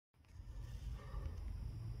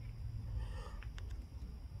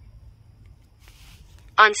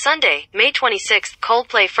On Sunday, May 26th,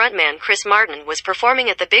 Coldplay frontman Chris Martin was performing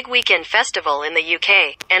at the Big Weekend Festival in the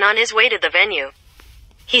UK, and on his way to the venue,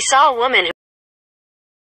 he saw a woman who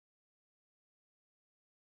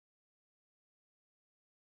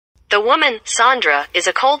The woman, Sandra, is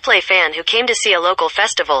a Coldplay fan who came to see a local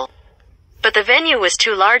festival. But the venue was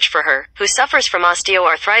too large for her, who suffers from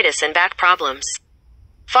osteoarthritis and back problems.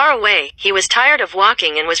 Far away, he was tired of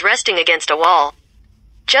walking and was resting against a wall.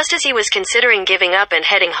 Just as he was considering giving up and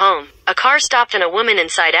heading home, a car stopped and a woman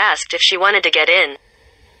inside asked if she wanted to get in.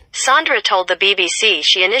 Sandra told the BBC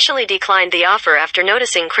she initially declined the offer after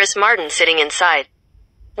noticing Chris Martin sitting inside.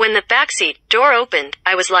 When the backseat door opened,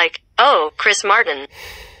 I was like, "Oh, Chris Martin."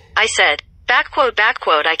 I said,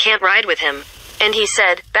 "Backquote, I can't ride with him." And he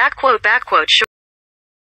said, "Backquote, sure."